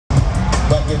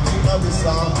But if you know this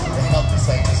song, then help me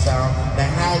sing the song. Now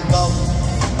how it go?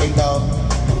 It go,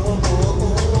 ooh, ooh,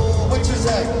 ooh. What you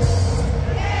say?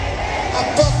 I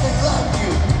fucking love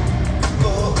you.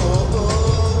 Ooh, ooh,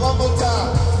 ooh. One more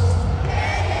time.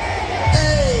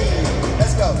 Hey,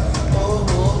 let's go. Ooh,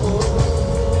 ooh,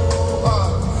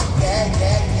 ooh. Yeah,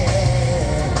 yeah,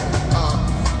 yeah.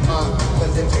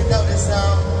 Cause if you know this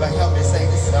song, but help me sing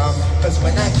this song. Cause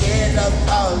when I get up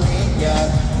all in ya,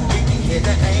 we can hear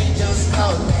the angels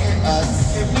calling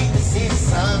us, and we can see the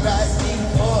sunrise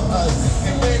before us.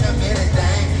 And when I'm in a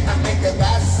thing, I make the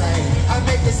body sing. I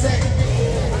make it sing.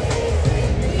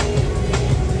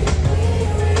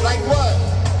 Like what?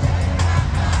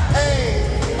 Hey.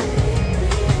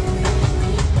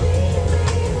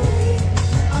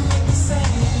 I make it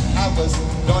sing. I was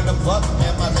going to fuck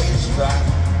in my latest drive.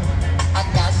 I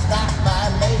got stopped by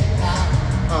a lady cop.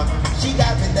 She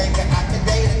got me thinking I could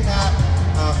date a cop.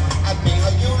 I mean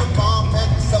her uniform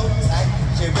packed so tight.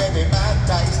 She read me my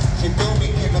dice. She threw me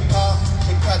in the car.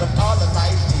 She cut up all the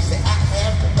lights. She said I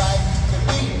have the right to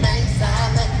remain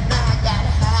silent. Now I got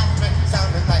a hydrant,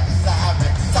 sounding like a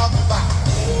siren. Talking about.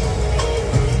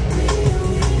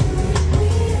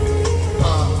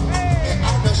 And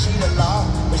I know she the law,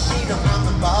 but she know I'm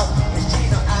the boss. And she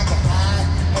know I can hide,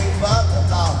 ain't above the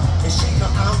law. And she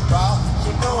know I'm raw.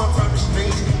 She know I'm from the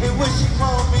streets. And what she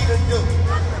want me to do?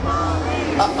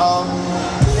 Uh-oh.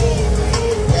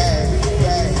 Yeah,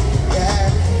 yeah, yeah,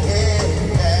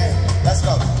 yeah, yeah. Let's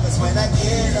go. Cause when I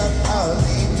get up all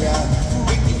in ya,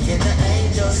 we can hear the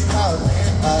angels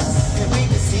calling us, and we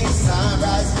can see the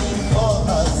sunrise before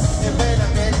us. And when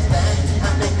I'm in the thing, I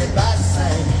make the body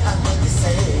sing. I make it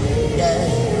say, yeah,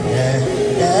 yeah,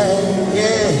 yeah,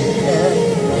 yeah, yeah,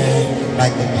 yeah.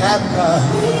 Like the Capra,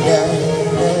 yeah,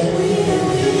 yeah,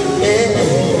 yeah,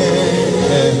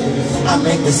 yeah. I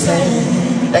make the same.